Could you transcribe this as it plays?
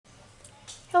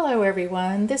Hello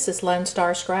everyone, this is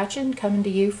LoneStar Scratching coming to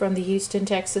you from the Houston,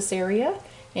 Texas area,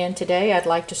 and today I'd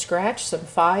like to scratch some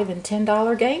 $5 and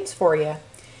 $10 games for you.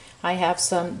 I have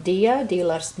some Dia de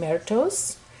los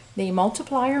Muertos, the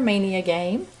Multiplier Mania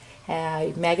game,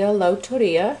 a Mega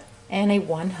Loteria, and a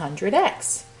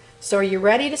 100X. So are you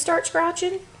ready to start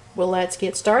scratching? Well, let's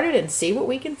get started and see what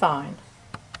we can find.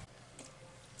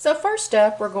 So first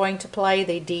up, we're going to play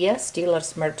the Dia de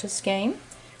los Muertos game.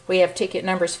 We have ticket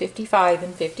numbers 55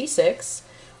 and 56.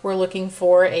 We're looking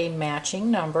for a matching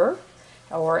number,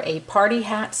 or a party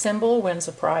hat symbol wins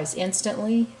a prize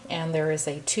instantly, and there is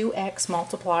a 2x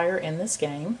multiplier in this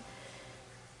game.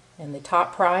 And the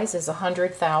top prize is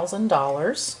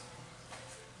 $100,000.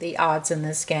 The odds in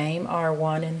this game are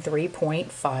 1 in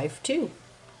 3.52.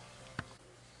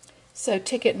 So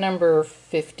ticket number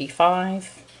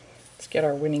 55, let's get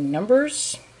our winning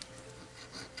numbers.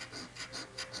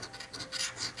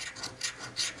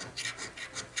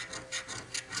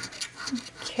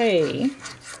 Okay,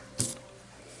 this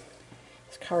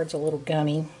card's a little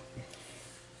gummy.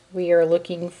 We are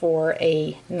looking for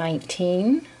a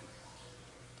 19,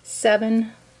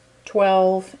 7,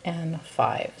 12, and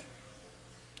 5.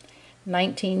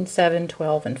 19, 7,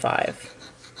 12, and 5.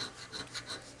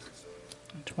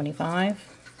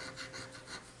 25,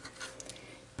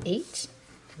 8,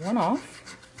 1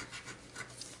 off,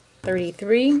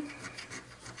 33,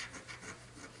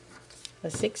 a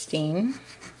 16,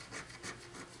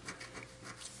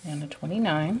 and a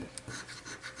 29,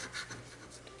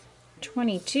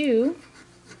 22,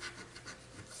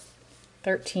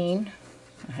 13,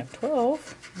 I have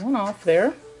 12, 1 off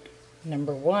there,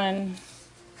 number 1,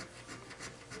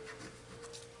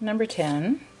 number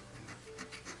 10,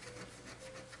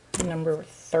 number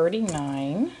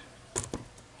 39.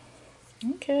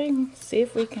 Okay, let's see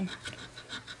if we can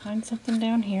find something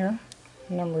down here.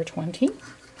 Number 20,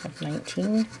 of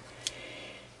 19,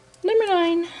 number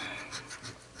 9,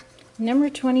 number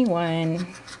 21,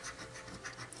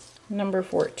 number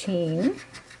 14,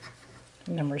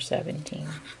 number 17,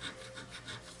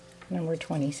 number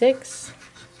 26,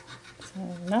 so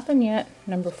nothing yet,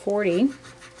 number 40,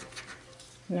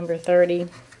 number 30,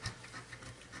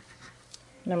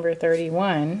 number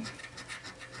 31,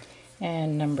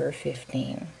 and number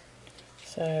 15.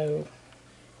 So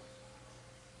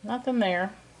nothing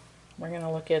there. We're going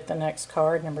to look at the next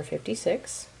card, number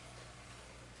 56.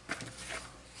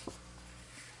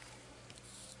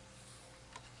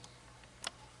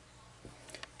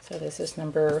 So this is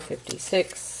number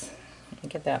 56. Let me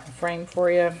get that in the frame for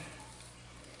you.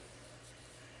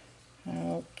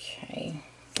 Okay,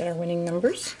 get our winning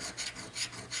numbers.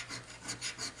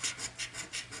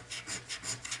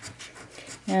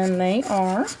 And they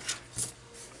are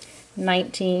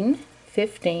 19,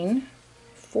 15,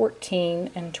 14,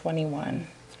 and 21.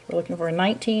 We're looking for a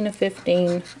 19, a 15,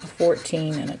 a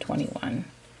 14, and a 21.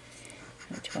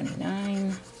 A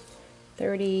 29,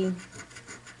 30,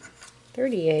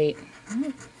 38,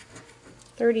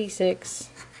 36,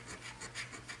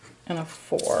 and a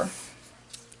 4.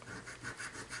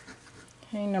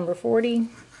 Okay, number 40,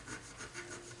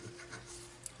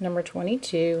 number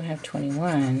 22, I have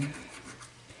 21.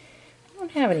 I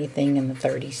don't have anything in the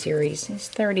 30 series. These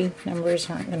 30 numbers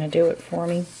aren't going to do it for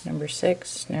me. Number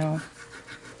 6, no.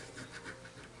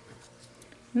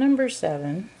 Number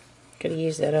 7, could have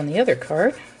used that on the other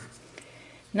card.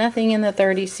 Nothing in the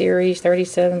 30 series.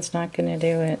 37's not going to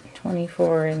do it.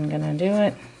 24 isn't going to do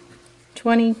it.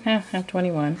 20, I have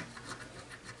 21.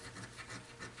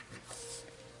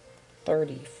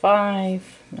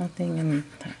 35, nothing in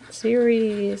that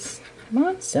series. Come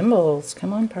on, symbols.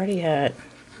 Come on, party hat.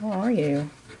 Where are you?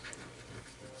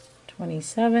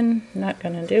 27, not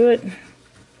going to do it.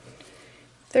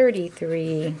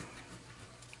 33,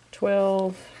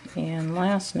 12, and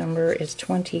last number is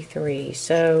 23.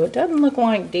 So it doesn't look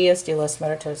like Dia de los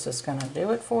Muertos is going to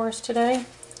do it for us today.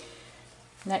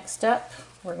 Next up,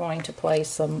 we're going to play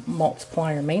some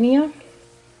Multiplier Mania.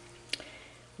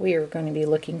 We are going to be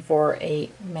looking for a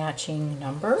matching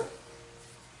number.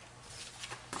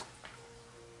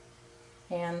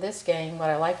 And this game, what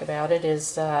I like about it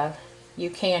is you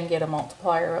can get a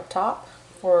multiplier up top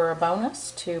for a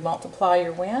bonus to multiply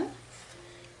your win.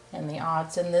 And the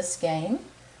odds in this game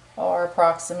are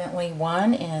approximately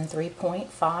 1 in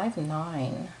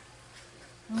 3.59.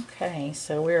 Okay,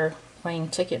 so we're playing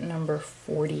ticket number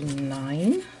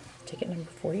 49. Ticket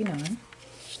number 49.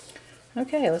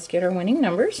 Okay, let's get our winning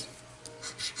numbers.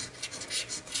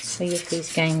 See if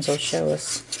these games will show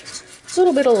us a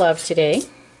little bit of love today.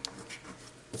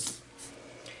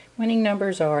 Winning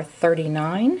numbers are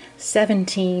 39,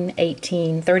 17,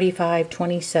 18, 35,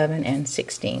 27, and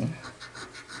 16.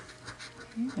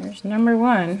 There's number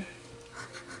 1.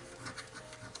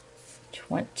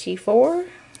 24,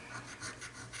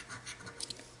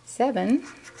 7,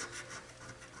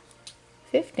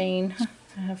 15,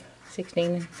 I have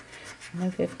 16, no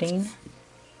 15,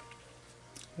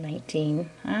 19,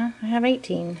 I have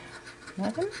 18,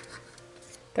 11,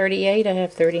 38, I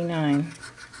have 39,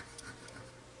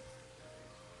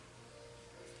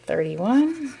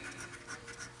 31,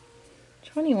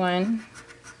 21,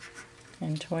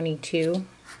 and 22,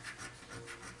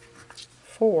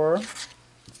 4,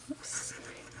 oops,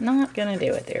 not gonna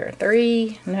do it there,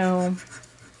 3, no,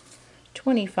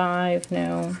 25,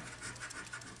 no,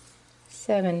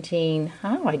 17,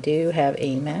 oh, I do have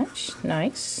a match,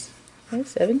 nice, okay,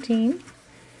 17,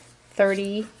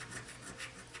 30,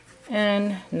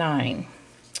 and 9.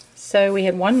 So we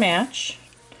had one match.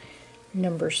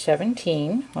 Number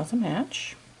 17 was a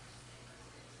match.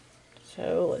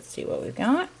 So let's see what we've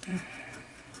got.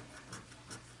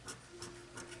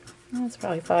 That's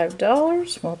probably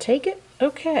 $5. We'll take it.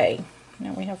 Okay,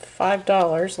 now we have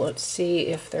 $5. Let's see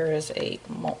if there is a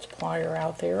multiplier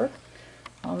out there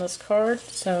on this card.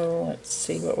 So let's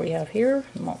see what we have here.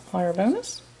 Multiplier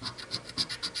bonus.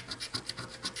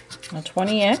 A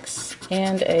 20x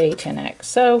and a 10x.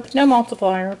 So no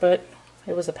multiplier, but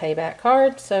it was a payback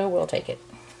card, so we'll take it.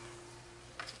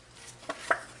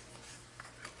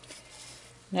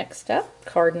 Next up,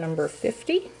 card number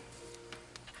 50.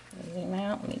 Zoom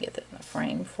out, let me get that in the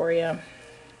frame for you.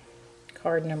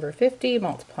 Card number 50,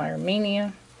 Multiplier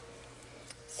Mania.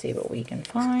 Let's see what we can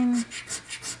find.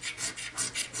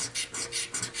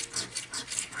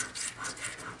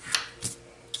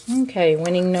 Okay,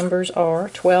 winning numbers are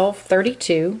 12,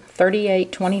 32,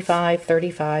 38, 25,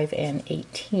 35, and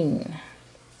 18.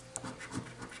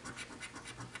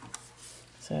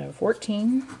 So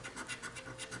 14,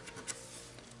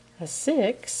 a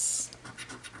 6,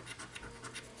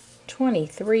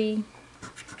 23,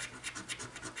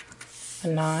 a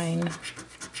 9,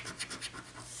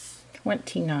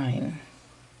 29,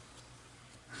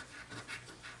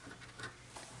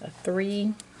 a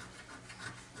 3,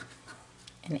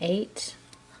 an 8,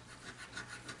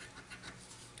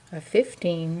 a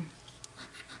 15,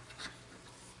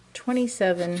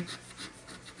 27,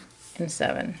 and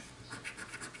 7,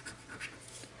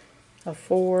 a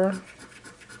 4,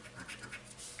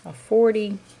 a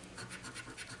 40,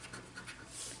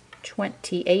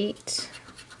 28,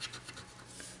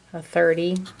 a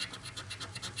 30,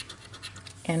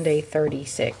 and a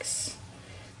 36.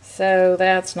 So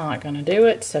that's not going to do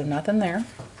it, so nothing there.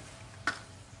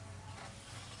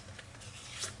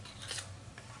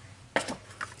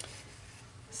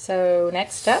 So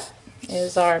next up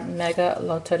is our Mega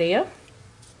Loteria.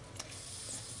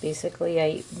 It's basically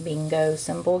a bingo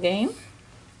symbol game.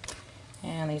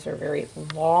 And these are very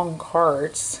long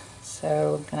cards,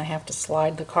 so I'm going to have to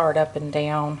slide the card up and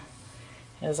down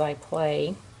as I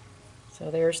play. So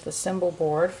there's the symbol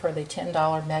board for the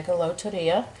 $10 Mega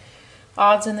Loteria.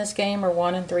 Odds in this game are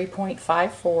 1 in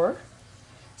 3.54.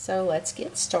 So let's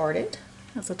get started.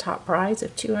 That's a top prize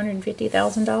of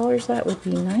 $250,000. That would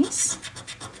be nice.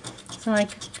 So I'm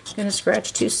going to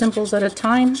scratch 2 symbols at a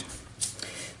time.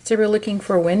 So we're looking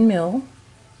for windmill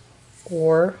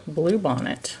or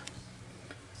bluebonnet.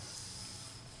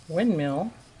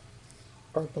 Windmill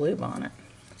or bluebonnet.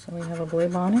 So we have a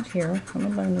bluebonnet here on the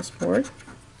bonus board.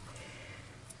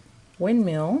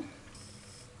 Windmill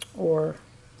or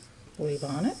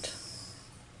bluebonnet.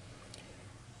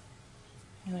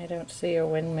 And I don't see a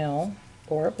windmill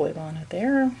or a bluebonnet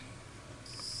there.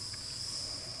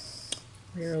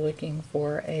 We're looking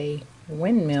for a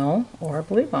windmill or a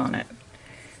bluebonnet.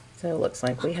 So it looks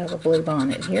like we have a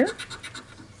bluebonnet here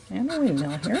and a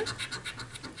windmill here.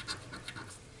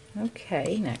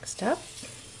 Okay, next up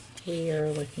we are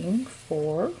looking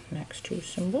for next 2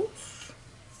 symbols.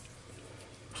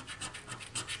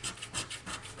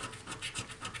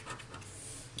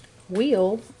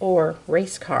 Wheel or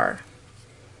race car.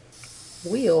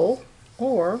 Wheel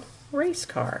or race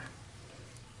car.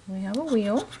 We have a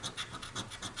wheel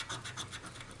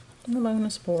on the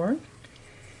bonus board.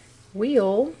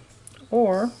 Wheel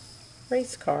or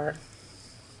race car.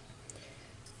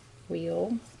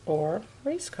 Wheel or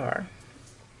race car.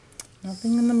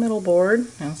 Nothing in the middle board.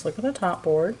 Now let's look at the top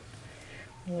board.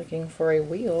 We're looking for a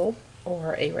wheel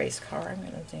or a race car. I'm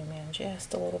going to zoom in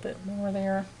just a little bit more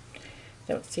there.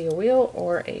 Don't see a wheel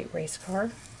or a race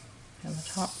car on the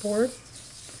top board.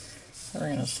 So we're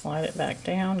going to slide it back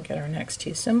down, get our next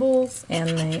 2 symbols,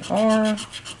 and they are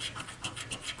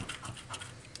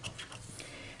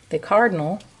the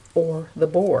cardinal or the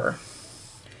boar.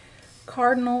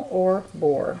 Cardinal or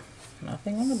boar.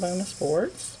 Nothing on the bonus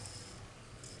boards.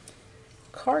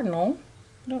 cardinal.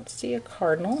 I don't see a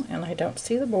cardinal, and I don't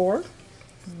see the board.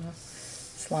 I'm going to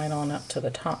slide on up to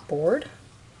the top board.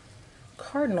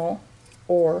 Cardinal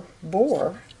or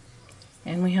boar,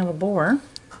 and we have a boar,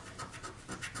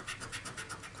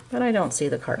 but I don't see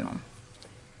the cardinal.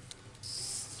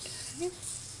 Okay.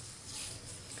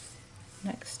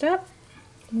 Next up,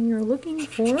 we are looking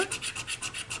for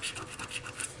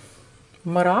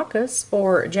maracas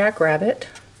or jackrabbit.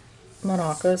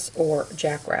 Maracas or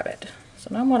jackrabbit. So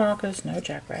no maracas, no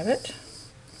jackrabbit.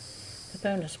 The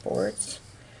bonus boards.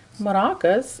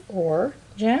 Maracas or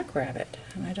jackrabbit.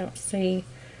 And I don't see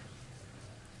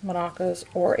maracas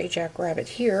or a jackrabbit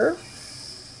here.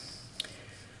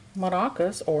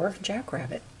 Maracas or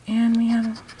jackrabbit. And we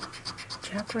have a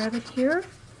jackrabbit here.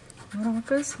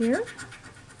 Maracas here.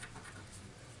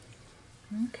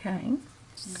 Okay.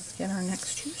 Let's get our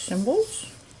next two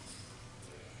symbols.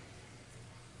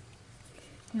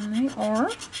 And they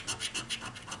are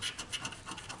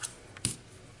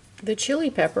the chili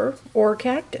pepper or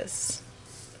cactus.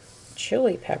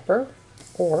 Chili pepper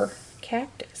or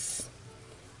cactus.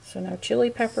 So no chili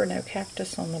pepper, no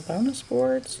cactus on the bonus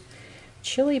boards.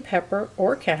 Chili pepper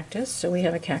or cactus. So we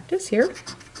have a cactus here.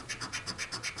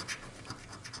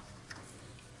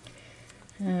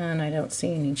 And I don't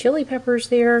see any chili peppers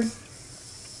there. So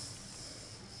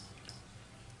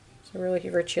we're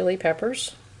looking for chili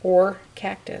peppers or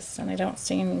cactus, and I don't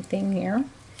see anything here.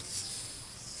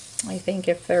 I think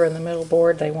if they're in the middle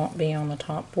board, they won't be on the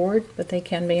top board, but they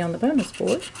can be on the bonus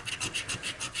board.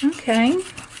 Okay.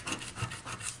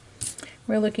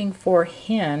 We're looking for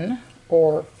hen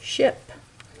or ship.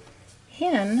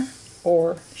 Hen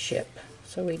or ship.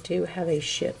 So we do have a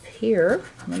ship here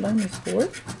on the bonus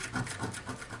board.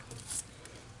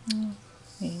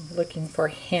 We're looking for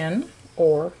hen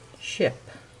or ship.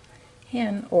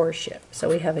 Hen or ship. So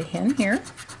we have a hen here.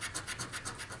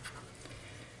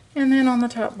 And then on the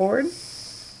top board,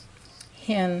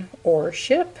 hen or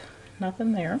ship.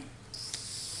 Nothing there.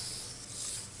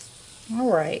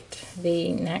 Alright,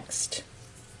 the next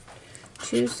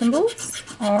two symbols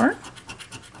are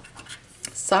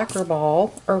soccer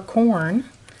ball or corn.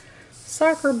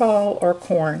 Soccer ball or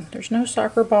corn. There's no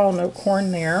soccer ball, no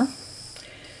corn there.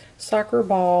 Soccer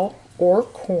ball or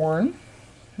corn.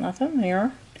 Nothing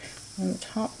there. On the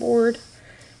top board,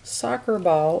 soccer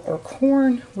ball or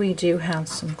corn. We do have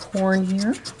some corn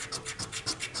here.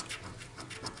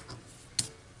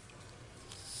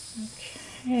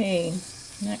 Okay,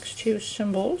 next two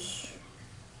symbols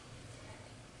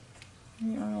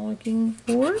we are looking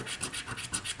for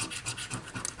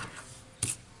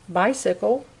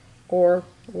bicycle or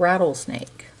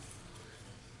rattlesnake.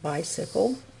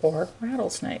 Bicycle or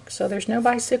rattlesnake. So there's no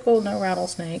bicycle, no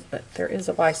rattlesnake, but there is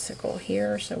a bicycle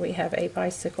here. So we have a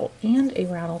bicycle and a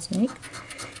rattlesnake.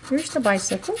 Here's the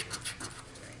bicycle.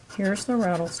 Here's the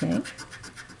rattlesnake.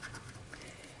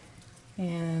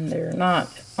 And they're not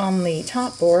on the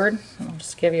top board. I'll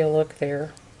just give you a look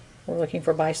there. We're looking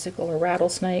for bicycle or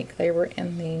rattlesnake. They were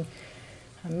in the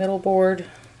middle board,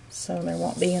 so they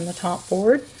won't be in the top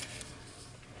board.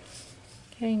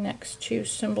 Okay, next two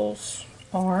symbols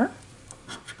are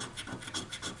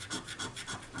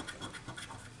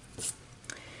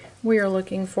we are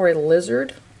looking for a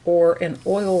lizard or an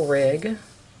oil rig.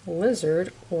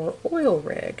 Lizard or oil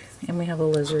rig. And we have a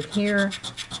lizard here.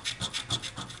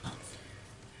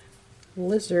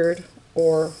 Lizard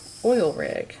or oil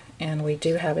rig. And we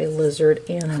do have a lizard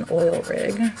and an oil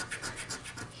rig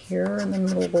here in the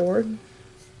middle board.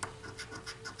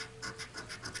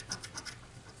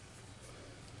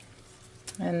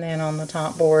 And then on the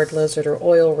top board, lizard or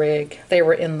oil rig. They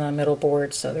were in the middle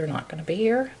board, so they're not going to be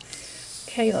here.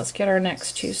 Okay, let's get our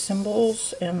next two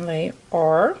symbols, and they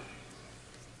are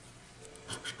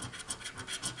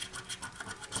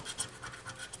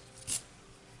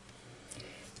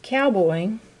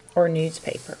cowboy or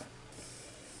newspaper.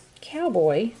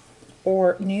 Cowboy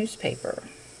or newspaper.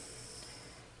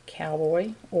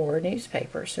 Cowboy or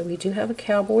newspaper. So we do have a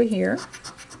cowboy here.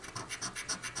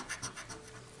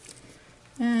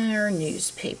 And our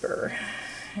newspaper.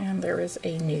 And there is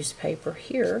a newspaper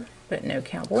here, but no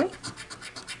cowboy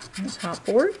on the top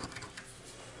board.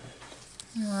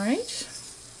 Alright.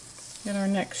 Get our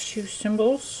next two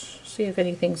symbols. See if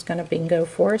anything's going to bingo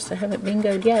for us. I haven't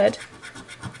bingoed yet.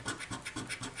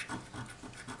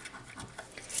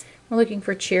 We're looking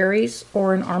for cherries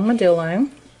or an armadillo.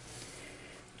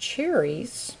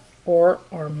 Cherries or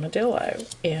armadillo.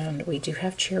 And we do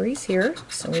have cherries here,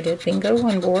 so we did bingo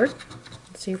one board.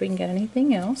 Let's see if we can get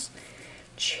anything else.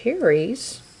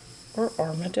 Cherries or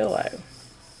armadillo.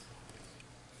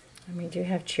 And we do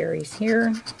have cherries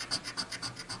here.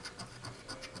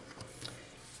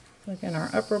 Look in our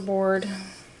upper board.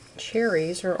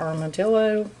 Cherries or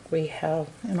armadillo. We have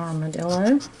an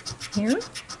armadillo here.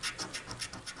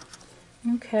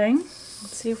 Okay,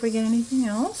 let's see if we get anything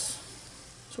else.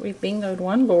 So we've bingoed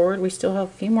one board. We still have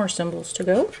a few more symbols to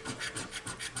go.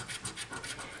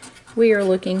 We are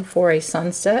looking for a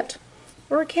sunset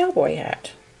or a cowboy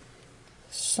hat.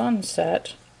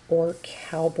 Sunset or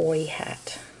cowboy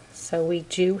hat. So we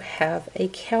do have a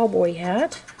cowboy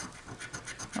hat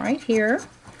right here.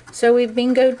 So we've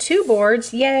bingoed two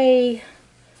boards. Yay!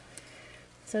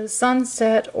 So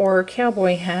sunset or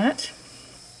cowboy hat.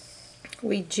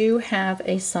 We do have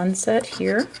a sunset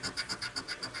here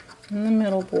in the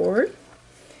middle board,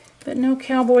 but no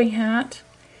cowboy hat.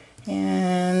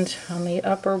 And on the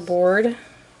upper board,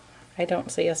 I don't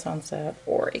see a sunset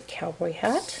or a cowboy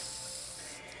hat.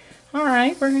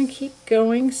 Alright, we're going to keep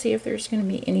going, see if there's going to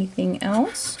be anything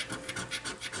else.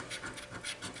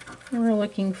 We're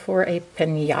looking for a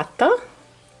piñata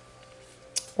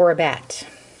or a bat.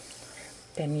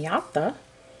 Piñata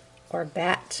or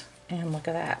bat. And look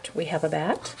at that. We have a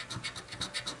bat.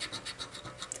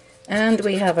 And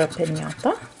we have a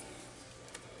piñata.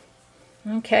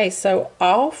 Okay, so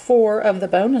all four of the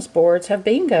bonus boards have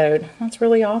bingoed. That's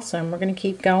really awesome. We're going to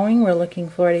keep going. We're looking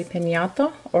for a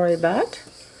piñata or a bat.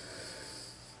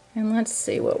 And let's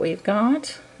see what we've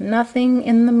got. Nothing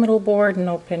in the middle board,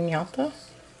 no piñata,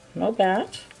 no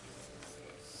bat.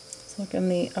 Let's look in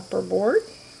the upper board.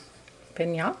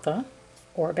 Piñata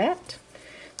or bat.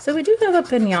 So we do have a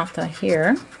piñata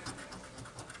here,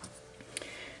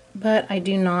 but I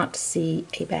do not see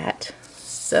a bat.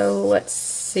 So let's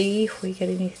see if we get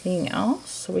anything else.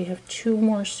 So we have two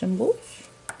more symbols.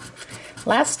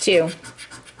 Last two.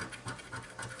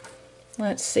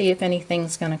 Let's see if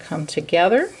anything's going to come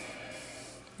together.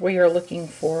 We are looking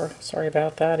for, sorry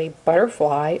about that, a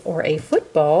butterfly or a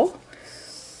football.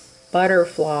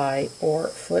 Butterfly or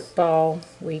football.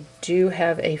 We do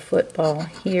have a football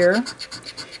here,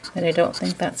 but I don't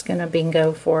think that's going to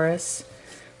bingo for us.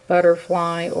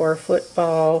 Butterfly or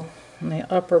football on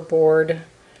the upper board.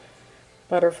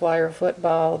 Butterfly or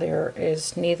football, there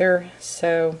is neither,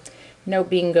 so no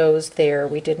bingos there.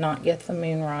 We did not get the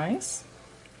moonrise.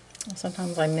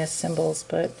 Sometimes I miss symbols,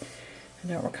 but I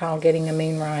don't recall getting a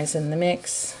moonrise in the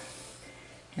mix.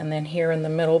 And then here in the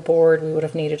middle board, we would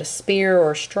have needed a spear or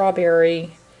a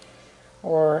strawberry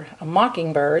or a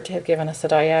mockingbird to have given us a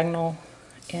diagonal,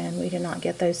 and we did not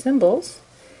get those symbols.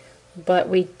 But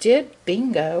we did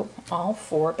bingo all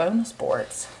four bonus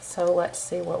boards. So let's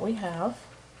see what we have.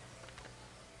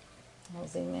 I'll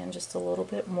zoom in just a little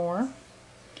bit more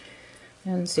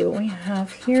and see what we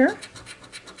have here.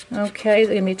 Okay, it's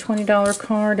going to be a $20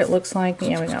 card. It looks like,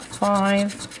 yeah, we got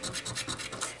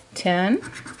 5, 10,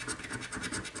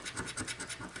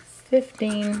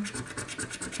 15,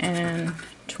 and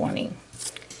 20.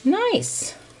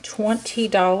 Nice!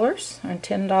 $20 and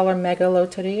 $10 Mega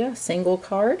Loteria single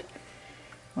card.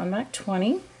 One back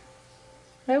 20.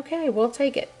 Okay, we'll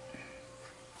take it.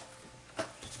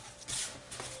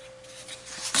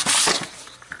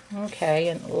 Okay,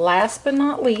 and last but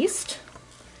not least,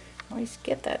 I always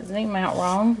get that zoom out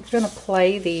wrong. We're going to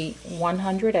play the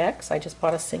 100X. I just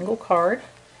bought a single card,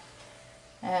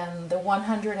 and the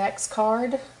 100X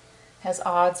card has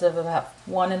odds of about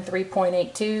 1 in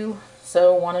 3.82,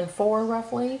 so 1 in 4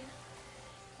 roughly.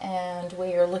 And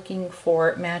we are looking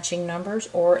for matching numbers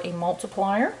or a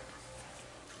multiplier.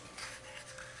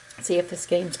 See if this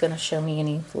game's going to show me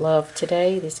any love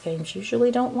today. These games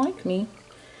usually don't like me.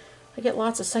 I get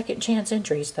lots of second chance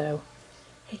entries though.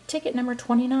 Hey, ticket number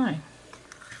 29.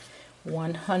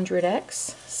 100X,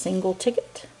 single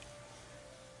ticket.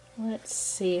 Let's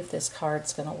see if this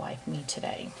card's going to like me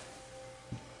today.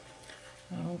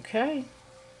 Okay,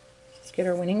 let's get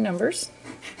our winning numbers.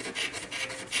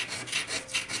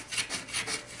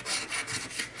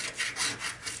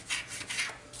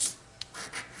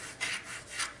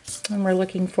 And we're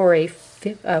looking for a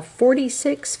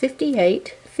 46,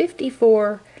 58,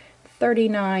 54,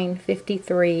 39,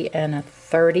 53, and a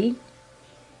 30.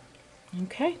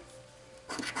 Okay.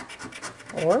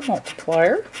 Or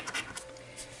multiplier.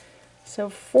 So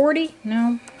 40,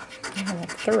 no, I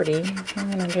want 30.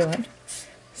 I'm going to do it.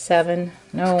 7,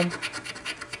 no.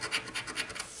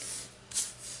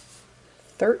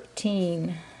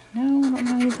 13, no, I don't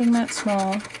know anything that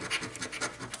small.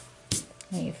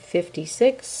 A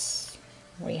 56,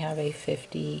 we have a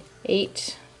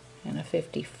 58, and a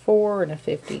 54, and a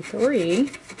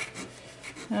 53.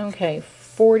 Okay,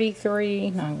 43,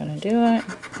 not going to do it.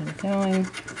 Keep going.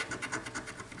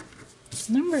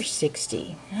 Number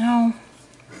 60, now,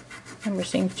 number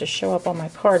seems to show up on my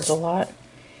cards a lot.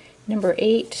 Number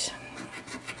 8,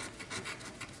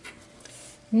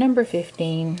 number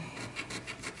 15,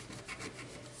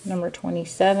 number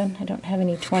 27, I don't have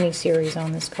any 20 series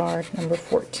on this card, number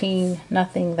 14,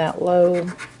 nothing that low,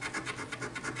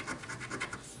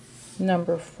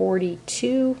 number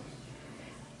 42,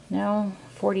 no,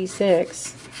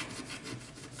 46,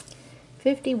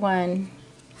 51,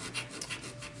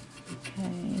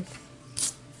 okay,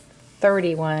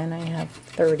 31, I have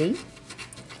 30.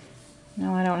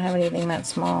 No, I don't have anything that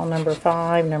small. Number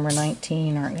 5, number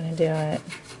 19 aren't going to do it.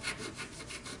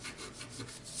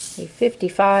 Okay,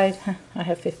 55, I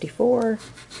have 54.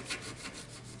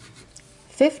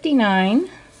 59,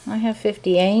 I have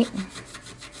 58.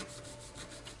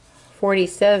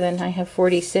 47, I have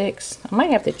 46. I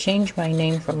might have to change my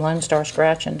name from LoneStar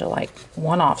Scratching to like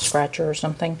One-Off Scratcher or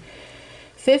something.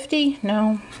 50,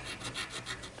 no.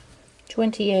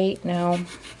 28, no.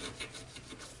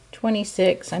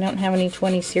 26, I don't have any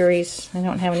 20 series. I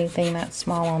don't have anything that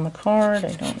small on the card.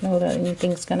 I don't know that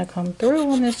anything's going to come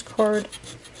through on this card.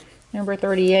 Number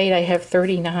 38, I have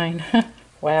 39.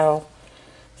 Wow.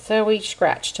 So we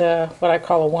scratched what I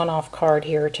call a one-off card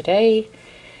here today.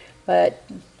 But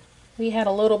we had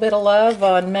a little bit of love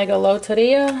on Mega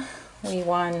Loteria. We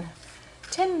won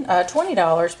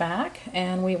 $20 back,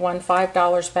 and we won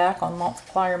 $5 back on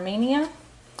Multiplier Mania.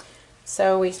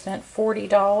 So we spent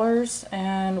 $40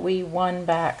 and we won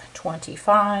back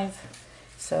 $25.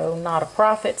 So not a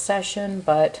profit session,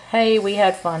 but hey, we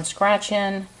had fun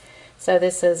scratching. So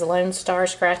this is LoneStar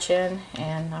Scratching,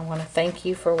 and I want to thank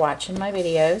you for watching my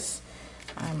videos.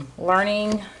 I'm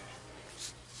learning.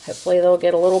 Hopefully they'll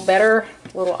get a little better,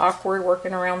 a little awkward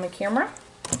working around the camera.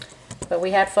 But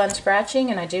we had fun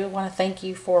scratching, and I do want to thank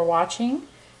you for watching.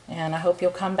 And I hope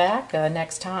you'll come back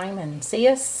next time and see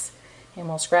us. And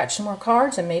we'll scratch some more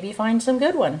cards and maybe find some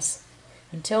good ones.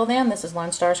 Until then, this is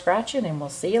LoneStar Scratching, and we'll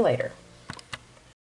see you later.